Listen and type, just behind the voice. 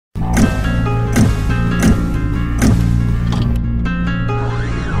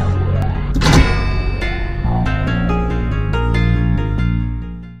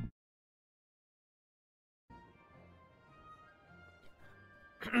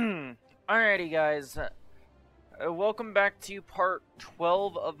Alrighty, guys. Welcome back to part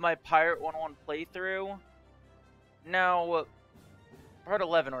 12 of my Pirate101 playthrough. Now, part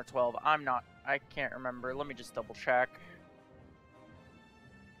 11 or 12, I can't remember. Let me just double check.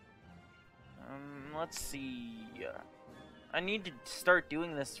 Let's see. I need to start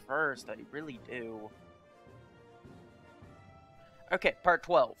doing this first, I really do. Okay, part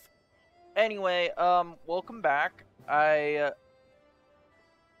 12. Anyway, welcome back.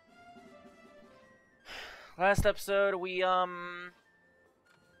 Last episode, we,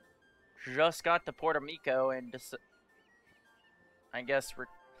 just got to Puerto Rico, and I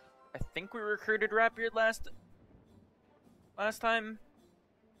think we recruited Rapbeard last time?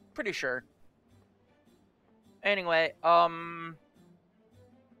 Pretty sure. Anyway,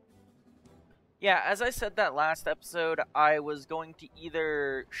 yeah, as I said that last episode, I was going to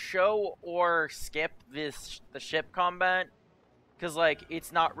either show or skip the ship combat, because, like,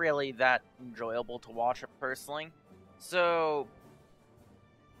 it's not really that enjoyable to watch it personally. So,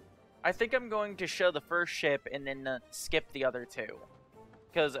 I think I'm going to show the first ship and then skip the other two.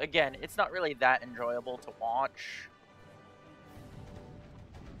 Because, again, it's not really that enjoyable to watch.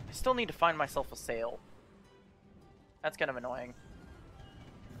 I still need to find myself a sail. That's kind of annoying.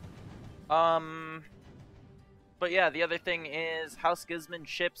 But yeah, the other thing is House Gizman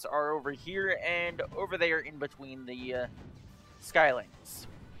ships are over here and over there in between the Skylings.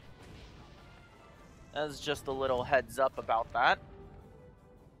 That's just a little heads up about that.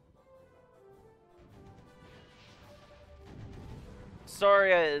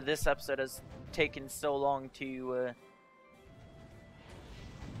 Sorry this episode has taken so long to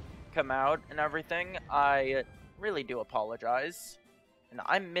come out and everything. I really do apologize. And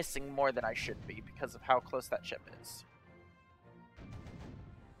I'm missing more than I should be because of how close that ship is.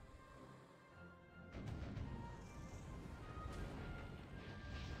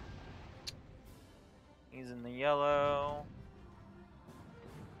 He's in the yellow.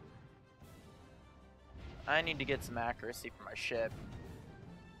 I need to get some accuracy for my ship.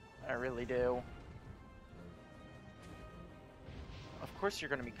 I really do. Of course you're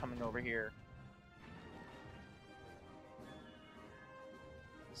going to be coming over here.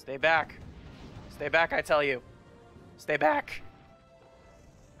 Stay back. Stay back, I tell you. Stay back.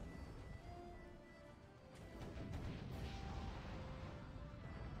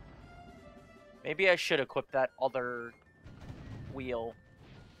 Maybe I should equip that other wheel.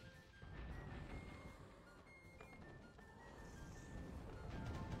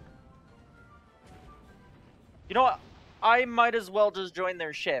 You know what? I might as well just join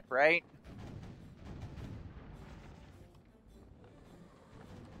their ship, right?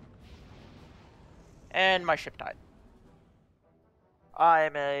 And my ship died.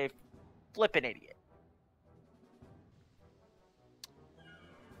 I'm a flippin' idiot.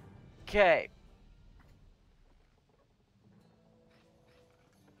 Okay.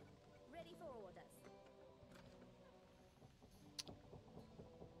 Ready for orders.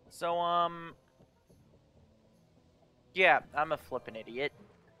 So, yeah, I'm a flippin' idiot.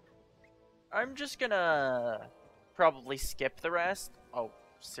 I'm just gonna probably skip the rest. Oh,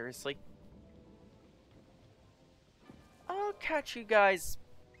 seriously? I'll catch you guys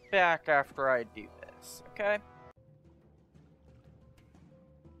back after I do this, okay?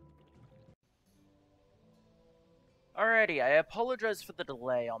 Alrighty, I apologize for the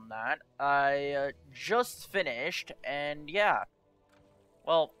delay on that. I just finished, and yeah.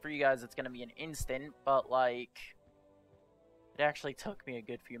 Well, for you guys it's gonna be an instant, but like... It actually took me a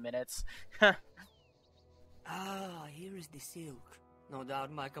good few minutes. Ah, here is the silk. No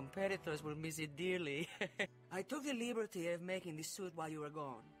doubt my competitors will miss it dearly. I took the liberty of making this suit while you were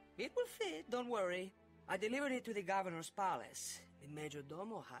gone. It will fit, don't worry. I delivered it to the governor's palace. The major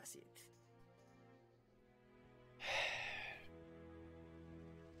domo has it.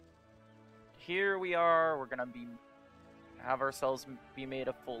 Here we are. We're gonna have ourselves be made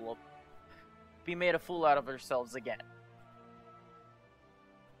a fool out of ourselves again.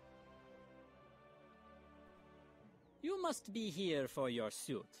 You must be here for your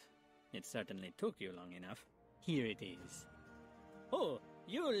suit. It certainly took you long enough. Here it is. Oh,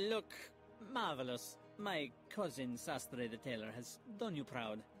 you look marvelous. My cousin Sastre the tailor has done you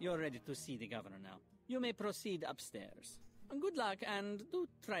proud. You're ready to see the governor now. You may proceed upstairs. Good luck, and do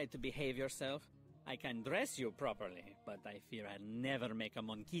try to behave yourself. I can dress you properly, but I fear I'll never make a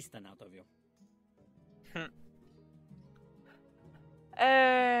Monkistan out of you.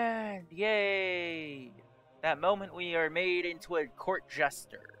 And yay! That moment we are made into a court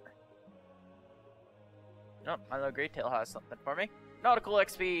jester. Oh, my little Greytail has something for me. Nautical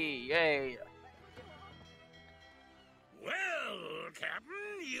XP! Yay! Well,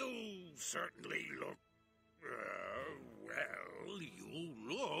 Captain, you certainly look... well, you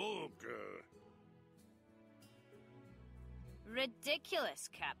look... Ridiculous,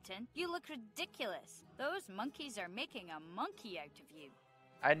 Captain. You look ridiculous. Those monkeys are making a monkey out of you.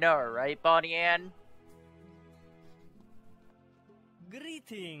 I know, right, Bonnie Ann?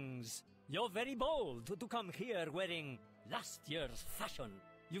 Greetings. You're very bold to come here wearing last year's fashion.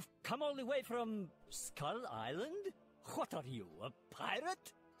 You've come all the way from Skull Island? What are you, a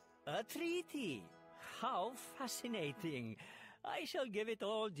pirate? A treaty. How fascinating. I shall give it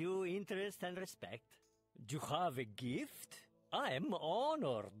all due interest and respect. Do you have a gift? I'm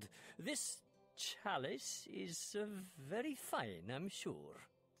honored. This chalice is very fine, I'm sure.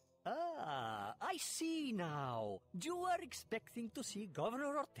 Ah, I see now. You are expecting to see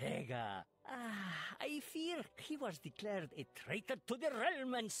Governor Ortega. Ah, I fear he was declared a traitor to the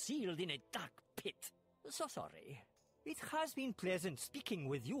realm and sealed in a dark pit. So sorry. It has been pleasant speaking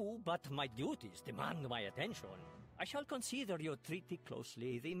with you, but my duties demand my attention. I shall consider your treaty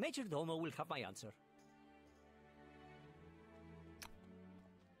closely. The Majordomo will have my answer.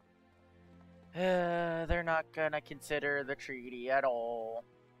 They're not gonna consider the treaty at all.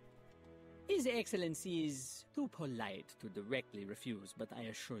 His Excellency is too polite to directly refuse, but I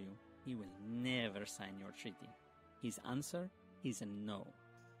assure you, he will never sign your treaty. His answer is a no.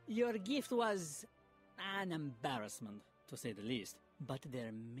 Your gift was an embarrassment, to say the least, but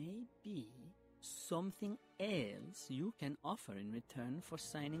there may be something else you can offer in return for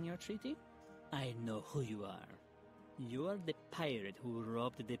signing your treaty. I know who you are. You are the pirate who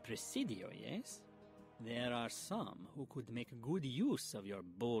robbed the Presidio, yes? There are some who could make good use of your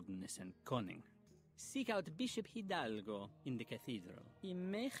boldness and cunning. Seek out Bishop Hidalgo in the cathedral. He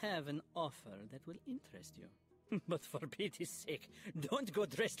may have an offer that will interest you. But for pity's sake, don't go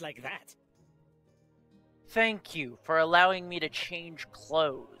dressed like that. Thank you for allowing me to change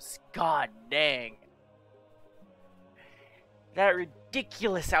clothes. God dang. That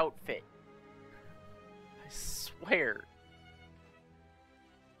ridiculous outfit. I swear.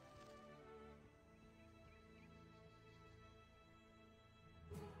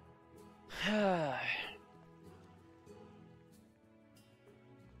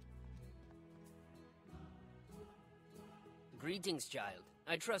 Greetings, child.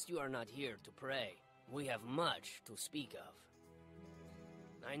 I trust you are not here to pray. We have much to speak of.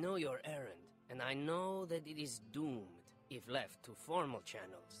 I know your errand, and I know that it is doomed if left to formal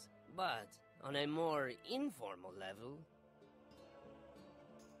channels. But on a more informal level,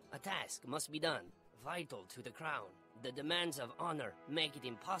 a task must be done, vital to the crown. The demands of honor make it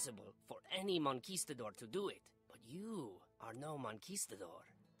impossible for any Monquistador to do it. But you are no Monquistador.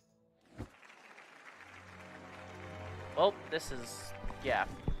 Well, this is... yeah.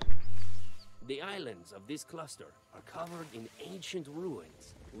 The islands of this cluster are covered in ancient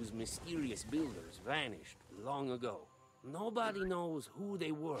ruins whose mysterious builders vanished long ago. Nobody knows who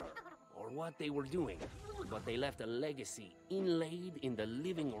they were or what they were doing, but they left a legacy inlaid in the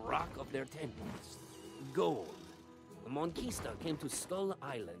living rock of their temples. Gold. The Monquista came to Skull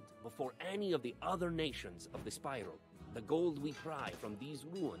Island before any of the other nations of the Spiral. The gold we pry from these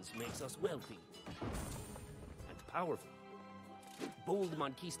ruins makes us wealthy and powerful. Bold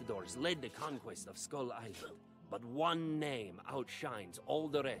Monquistadors led the conquest of Skull Island, but one name outshines all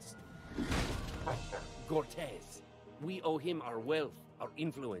the rest. Cortez. We owe him our wealth, our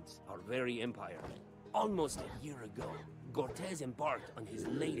influence, our very empire. Almost a year ago, Cortez embarked on his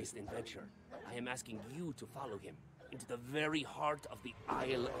latest adventure. I am asking you to follow him into the very heart of the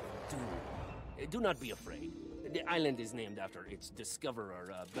Isle of Doom. Do not be afraid. The island is named after its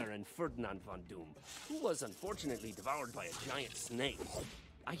discoverer, Baron Ferdinand von Doom, who was unfortunately devoured by a giant snake.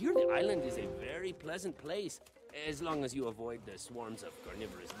 I hear the island is a very pleasant place, as long as you avoid the swarms of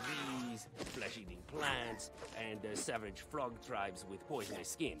carnivorous bees, flesh-eating plants, and savage frog tribes with poisonous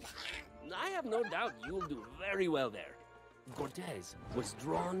skin. I have no doubt you'll do very well there. Cortez was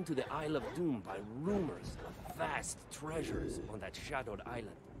drawn to the Isle of Doom by rumors of vast treasures on that shadowed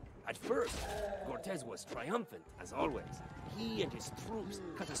island. At first, Cortez was triumphant, as always. He and his troops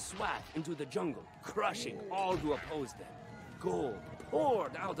cut a swath into the jungle, crushing all who opposed them. Gold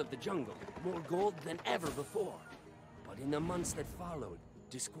poured out of the jungle, more gold than ever before. But in the months that followed,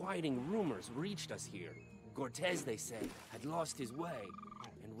 disquieting rumors reached us here. Cortez, they said, had lost his way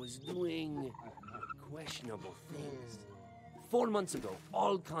and was doing questionable things. 4 months ago,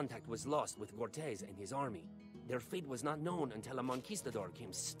 all contact was lost with Cortez and his army. Their fate was not known until a Monquistador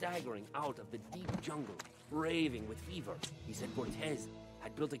came staggering out of the deep jungle, raving with fever. He said Cortez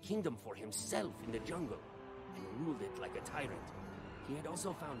had built a kingdom for himself in the jungle and ruled it like a tyrant. He had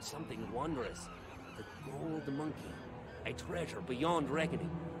also found something wondrous, the gold monkey, a treasure beyond reckoning.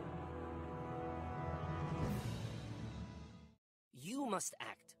 must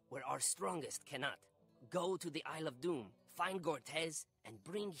act where our strongest cannot. Go to the Isle of Doom, find Cortez, and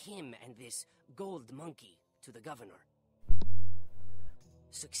bring him and this gold monkey to the governor.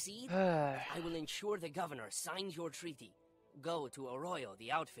 Succeed, I will ensure the governor signs your treaty. Go to Arroyo,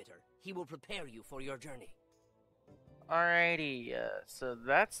 the outfitter. He will prepare you for your journey. Alrighty, so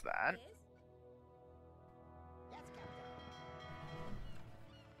that's that.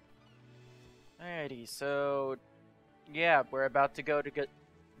 Alrighty, so yeah, we're about to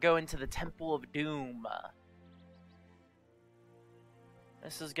go into the Temple of Doom.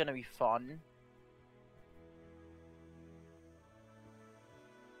 This is gonna be fun.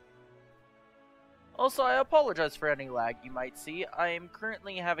 Also, I apologize for any lag you might see. I am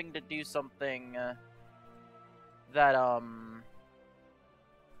currently having to do something that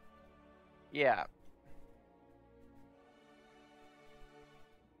yeah.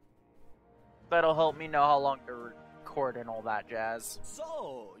 That'll help me know how long to record and all that jazz.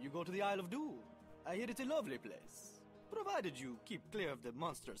 So, you go to the Isle of Doom. I hear it's a lovely place. Provided you keep clear of the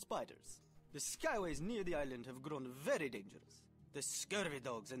monster spiders. The skyways near the island have grown very dangerous. The scurvy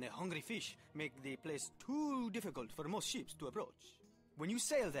dogs and the hungry fish make the place too difficult for most ships to approach. When you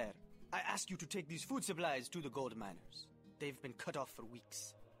sail there, I ask you to take these food supplies to the gold miners. They've been cut off for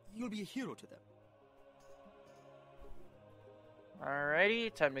weeks. You'll be a hero to them.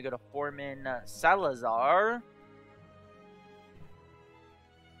 Alrighty, time to go to Foreman Salazar.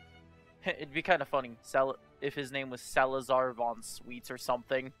 It'd be kind of funny if his name was Salazar von Sweets or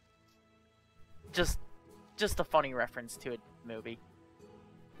something. Just a funny reference to a movie.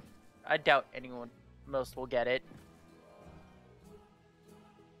 I doubt most will get it.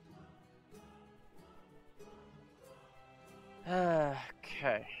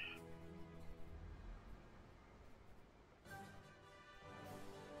 Okay.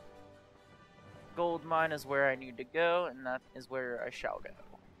 Gold mine is where I need to go, and that is where I shall go.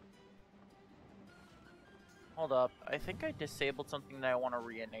 Hold up, I think I disabled something that I want to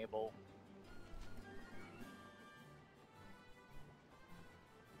re-enable.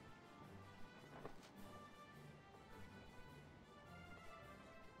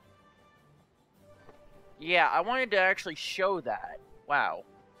 Yeah, I wanted to actually show that. Wow.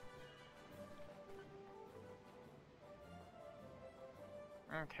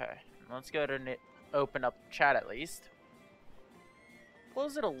 Okay, let's go to open up chat at least.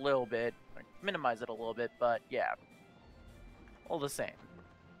 Close it a little bit, minimize it a little bit, but yeah, all the same.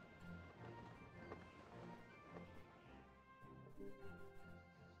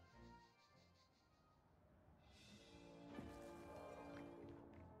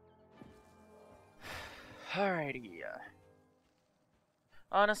 Alrighty.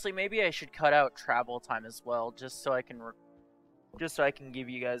 Honestly, maybe I should cut out travel time as well, just so I can give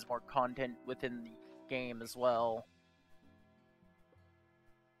you guys more content within the game as well.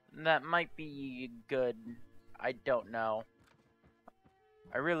 That might be good. I don't know.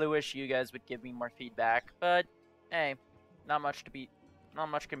 I really wish you guys would give me more feedback, but hey, not much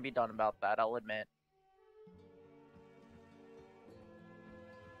can be done about that, I'll admit.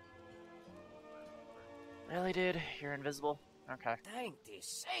 Really, dude? You're invisible? Okay. Thank the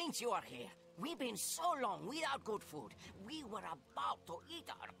saints you are here. We've been so long without good food. We were about to eat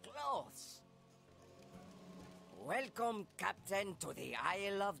our clothes. Welcome, Captain, to the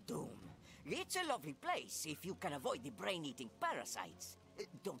Isle of Doom. It's a lovely place if you can avoid the brain-eating parasites.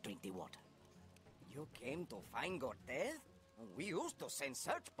 Don't drink the water. You came to find Cortez? We used to send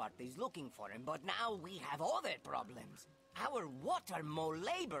search parties looking for him, but now we have other problems. Our water mole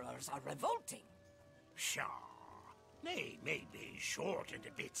laborers are revolting. Pshaw. They may be short and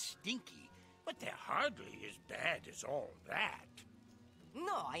a bit stinky, but they're hardly as bad as all that.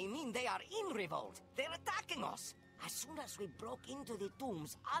 No, I mean they are in revolt. They're attacking us. As soon as we broke into the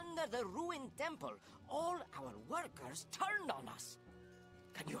tombs under the ruined temple, all our workers turned on us.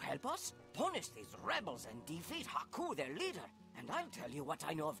 Can you help us? Punish these rebels and defeat Haku, their leader. And I'll tell you what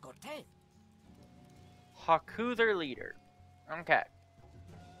I know of Cortez. Haku, their leader. Okay.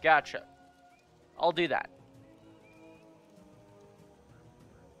 Gotcha. I'll do that.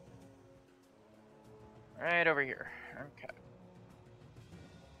 Right over here. Okay.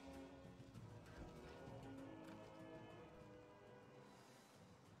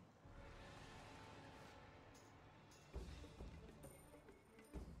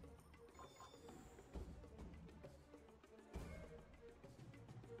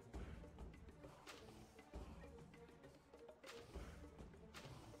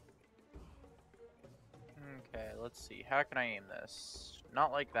 Okay, let's see. How can I aim this?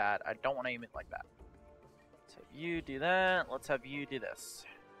 Not like that. I don't want to aim it like that. Let's have you do that. Let's have you do this.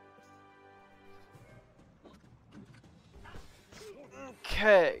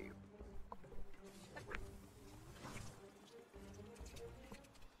 Okay.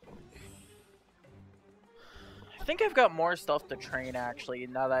 I think I've got more stuff to train, actually,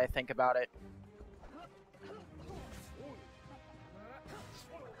 now that I think about it.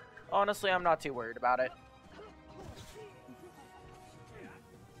 Honestly, I'm not too worried about it.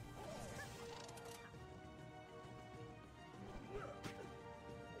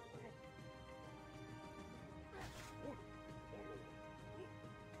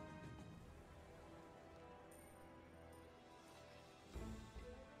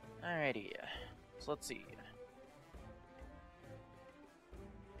 Alrighty, so let's see.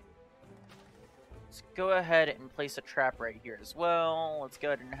 Let's go ahead and place a trap right here as well. Let's go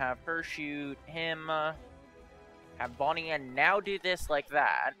ahead and have her shoot him. Have Bonnie and now do this like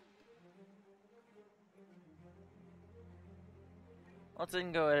that. Let's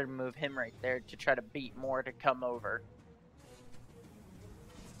then go ahead and move him right there to try to beat more to come over.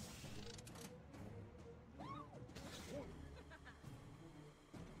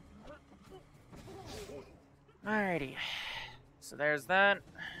 Alrighty. So there's that.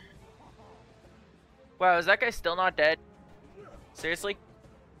 Wow, is that guy still not dead? Seriously?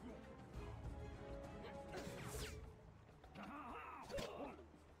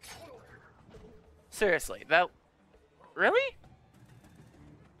 Seriously, that... Really?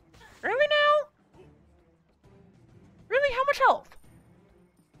 Really now? Really? How much health?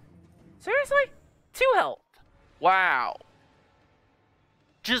 Seriously? 2 health. Wow.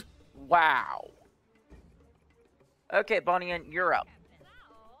 Just wow. Okay, Bonnie, and you're up.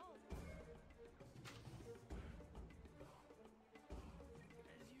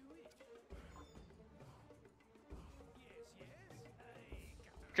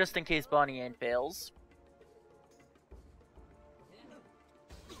 Just in case Bonnie Ann fails.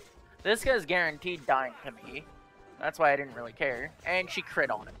 This guy's guaranteed dying to me. That's why I didn't really care. And she crit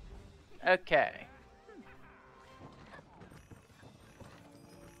on him. Okay.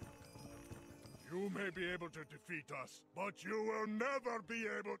 You may be able to defeat us, but you will never be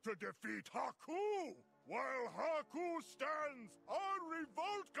able to defeat Haku! While Haku stands, our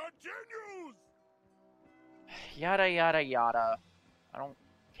revolt continues! Yada yada yada. I don't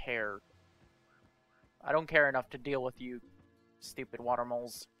care. I don't care enough to deal with you, stupid water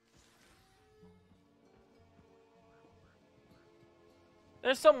moles.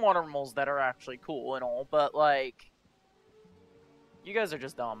 There's some water moles that are actually cool and all, but like... You guys are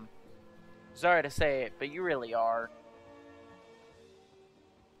just dumb. Sorry to say it, but you really are.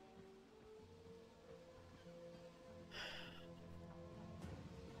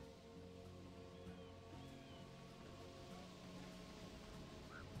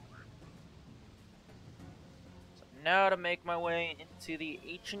 So now to make my way into the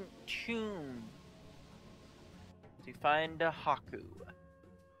ancient tomb to find Haku.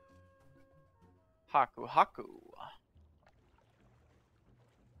 Haku.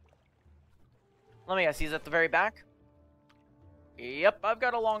 Let me guess, he's at the very back? Yep, I've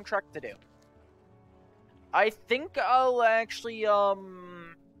got a long trek to do. I think I'll actually,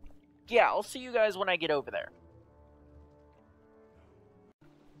 yeah, I'll see you guys when I get over there.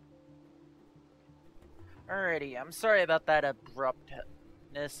 Alrighty, I'm sorry about that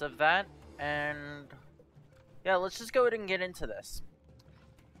abruptness of that, and yeah, let's just go ahead and get into this.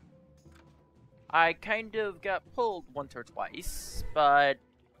 I kind of got pulled once or twice, but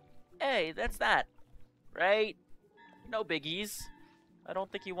hey, that's that, right? No biggies. I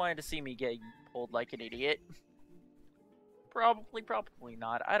don't think you wanted to see me get pulled like an idiot. Probably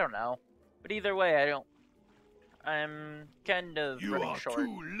not. I don't know. But either way, I'm kind of running short. You are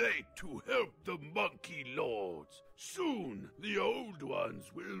too late to help the Monkey Lords. Soon, the old ones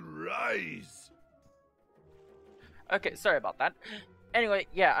will rise. Okay, sorry about that. Anyway,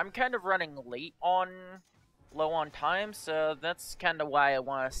 yeah, I'm kind of running low on time, so that's kind of why I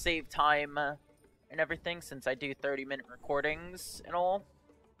want to save time and everything, since I do 30-minute recordings and all.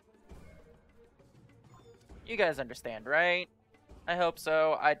 You guys understand, right? I hope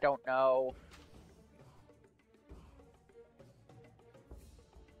so. I don't know.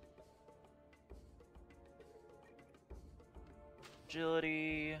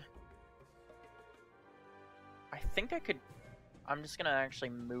 Agility. I think I could... I'm just gonna actually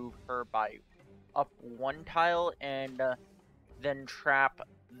move her by up 1 tile and then trap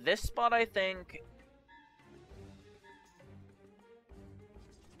this spot, I think.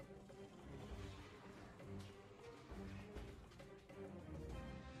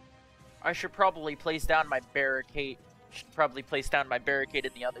 I should probably place down my barricade.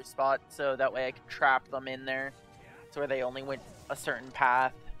 In the other spot, so that way I can trap them in there. So where they only went a certain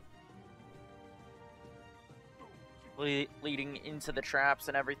path. leading into the traps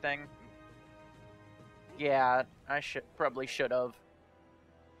and everything. Yeah, I probably should have.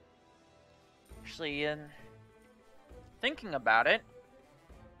 Actually, thinking about it,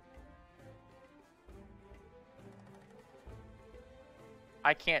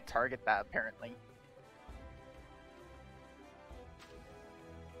 I can't target that apparently.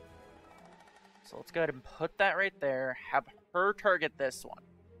 So let's go ahead and put that right there. Have her target this one.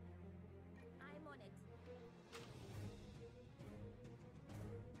 I'm on it.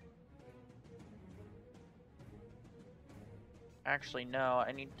 Actually, no,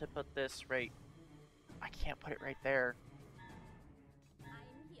 I need to put this right. I can't put it right there. I'm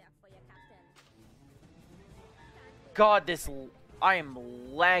here for you, Captain. God, I am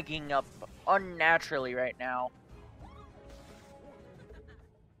lagging up unnaturally right now.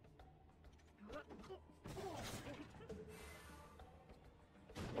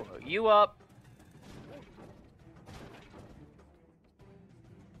 Blow you up.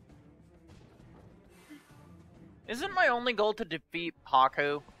 Isn't my only goal to defeat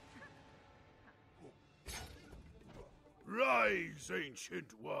Haku? Rise,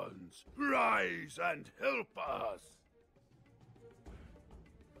 ancient ones! Rise and help us!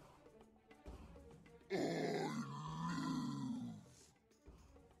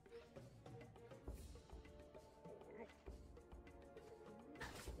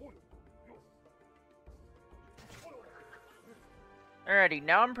 Alrighty,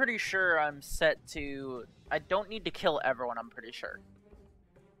 now I'm pretty sure I'm set to... I don't need to kill everyone, I'm pretty sure.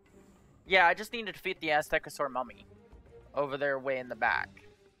 Yeah, I just need to defeat the Aztecosaur mummy. Over there, way in the back.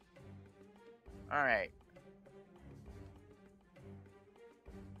 Alright.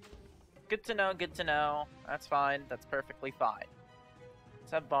 Good to know, good to know. That's fine, that's perfectly fine.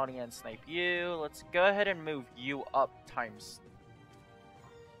 Let's have Bonnie and snipe you. Let's go ahead and move you up times...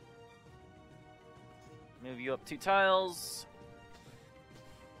 Move you up 2 tiles.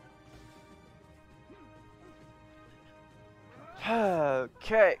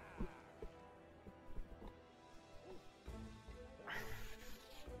 Okay.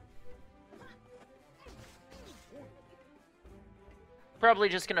 Probably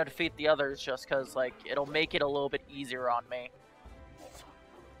just gonna defeat the others just cause, like, it'll make it a little bit easier on me.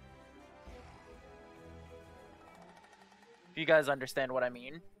 If you guys understand what I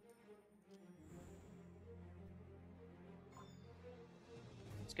mean.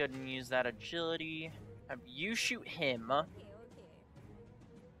 Let's go ahead and use that agility. Have you shoot him.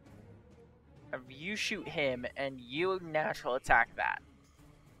 Have you shoot him, and you natural attack that.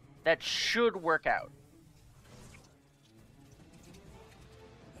 That should work out.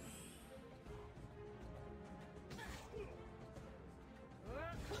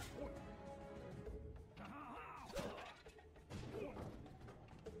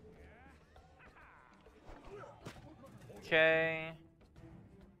 Okay.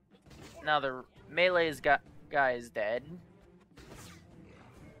 Now the melee's guy is dead.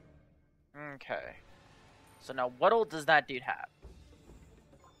 Okay. So now what ult does that dude have?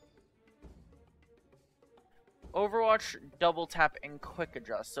 Overwatch, double tap, and quick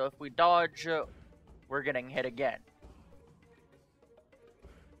adjust. So if we dodge, we're getting hit again.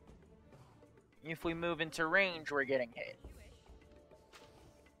 If we move into range, we're getting hit.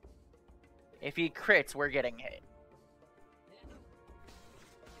 If he crits, we're getting hit.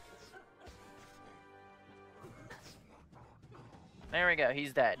 There we go,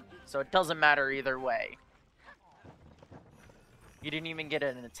 he's dead. So it doesn't matter either way. You didn't even get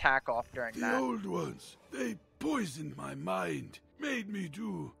an attack off during that. The old ones, they poisoned my mind, made me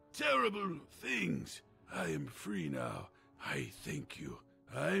do terrible things. I am free now. I thank you.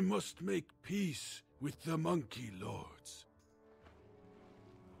 I must make peace with the monkey lords.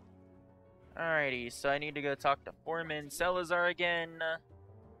 Alrighty, so I need to go talk to Foreman Salazar again.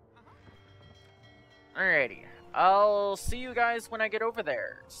 Alrighty. I'll see you guys when I get over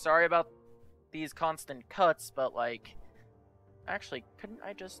there. Sorry about these constant cuts, but like... Actually, couldn't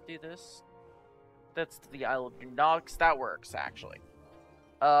I just do this? That's the Isle of Dogs. That works, actually.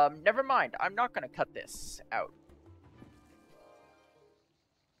 Never mind. I'm not gonna cut this out.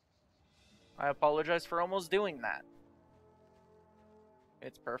 I apologize for almost doing that.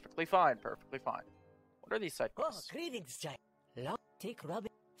 It's perfectly fine, perfectly fine. What are these side quests? Oh, greetings, giant. Long take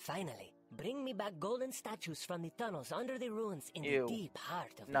Robin. Finally, bring me back golden statues from the tunnels under the ruins in the deep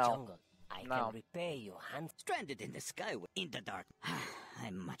heart of the jungle. I can repay you, Stranded in the sky in the dark.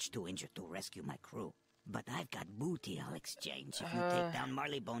 I'm much too injured to rescue my crew. But I've got booty I'll exchange if you take down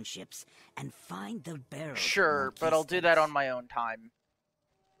Marleybone ships and find the barrel. Sure, but I'll do that on my own time.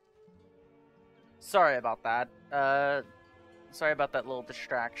 Sorry about that. Sorry about that little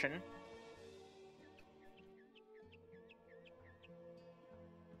distraction.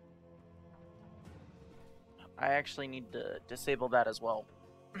 I actually need to disable that as well.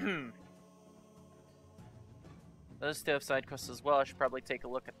 Those two have side quests as well. I should probably take a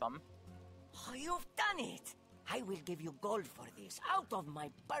look at them. Oh, you've done it! I will give you gold for this, out of my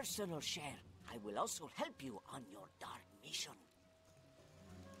personal share. I will also help you on your dark mission.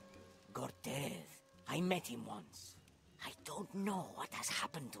 Cortez, I met him once. I don't know what has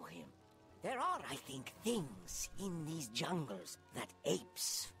happened to him. There are, I think, things in these jungles that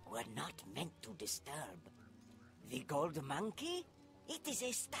apes were not meant to disturb. The gold monkey? It is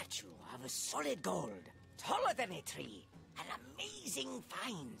a statue of a solid gold, taller than a tree, an amazing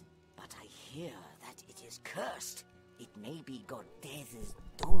find. But I hear that it is cursed. It may be Cortez's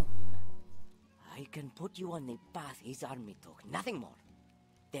doom. I can put you on the path his army took, nothing more.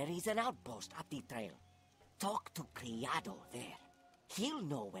 There is an outpost up the trail. Talk to Criado there. He'll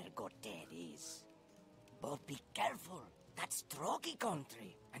know where Cortez is. But be careful. That's Trogi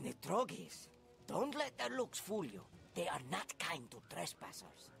country. And the Trogis, don't let their looks fool you. They are not kind to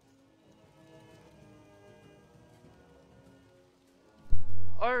trespassers.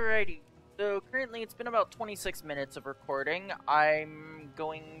 Alrighty. So currently it's been about 26 minutes of recording. I'm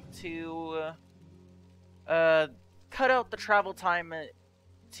going to cut out the travel time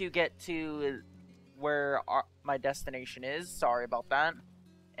to get to where my destination is. Sorry about that.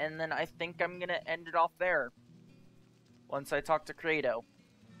 And then I think I'm gonna end it off there once I talk to Credo.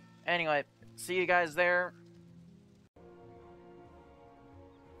 Anyway, see you guys there.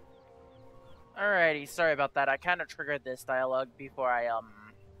 Alrighty, sorry about that. I kind of triggered this dialogue before I,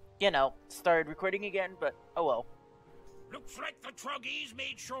 started recording again, but oh well. Looks like the Troggies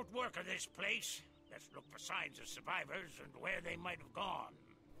made short work of this place. Let's look for signs of survivors and where they might have gone.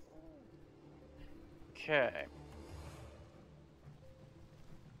 Okay.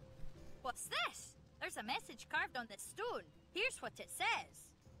 What's this? There's a message carved on the stone. Here's what it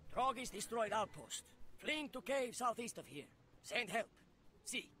says. Troggies destroyed outpost. Fleeing to cave southeast of here. Send help.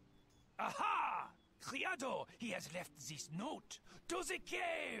 See. Aha! Criado, he has left this note. To the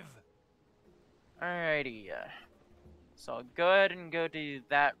cave! Alrighty, so I'll go ahead and go do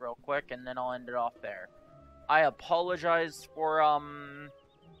that real quick, and then I'll end it off there. I apologize for,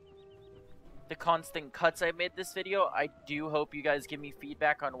 the constant cuts I made this video. I do hope you guys give me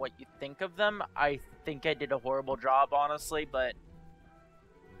feedback on what you think of them. I think I did a horrible job, honestly, but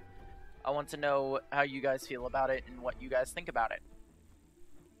I want to know how you guys feel about it and what you guys think about it.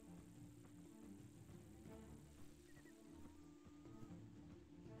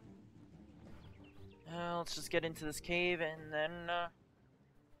 Let's just get into this cave and then,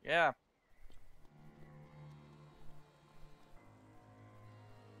 yeah.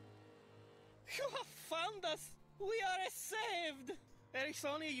 You have found us! We are saved! There is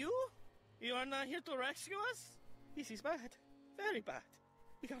only you? You are not here to rescue us? This is bad. Very bad.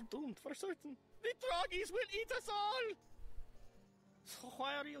 We are doomed for certain. The Troggies will eat us all! So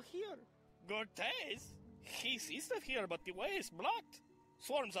why are you here? Cortez? He's east of here, but the way is blocked.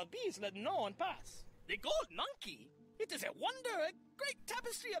 Swarms of bees let no one pass. The gold monkey? It is a wonder, a great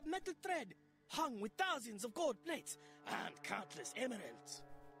tapestry of metal thread, hung with thousands of gold plates and countless emeralds.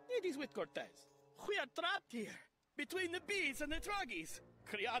 It is with Cortez. We are trapped here, between the bees and the Troggies.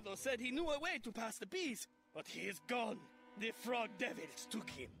 Criado said he knew a way to pass the bees, but he is gone. The frog devils took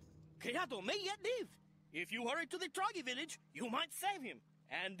him. Criado may yet live. If you hurry to the Troggy village, you might save him.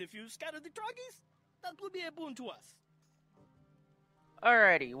 And if you scatter the Troggies, that would be a boon to us.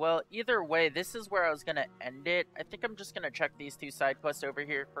 Alrighty, well, either way, this is where I was gonna end it. I think I'm just gonna check these two side quests over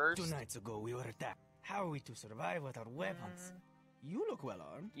here first. 2 nights ago, we were attacked. How are we to survive without weapons? You look well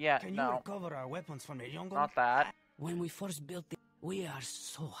armed. Yeah, Can no. you recover our weapons from the jungle? Not that. When we first built it, we are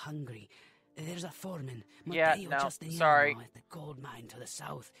so hungry. There's a foreman, Yeah, Mateo no, Justiniano, sorry. at the gold mine to the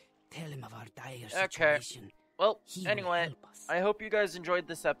south. Tell him of our dire Okay. situation. Well, He will anyway, help us. I hope you guys enjoyed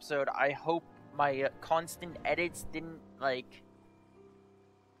this episode. I hope my constant edits didn't,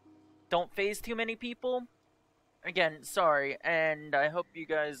 don't phase too many people. Again, sorry, and I hope you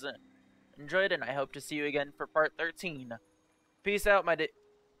guys enjoyed, and I hope to see you again for part 13. Peace out, my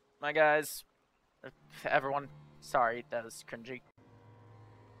guys. Everyone. Sorry, that was cringy.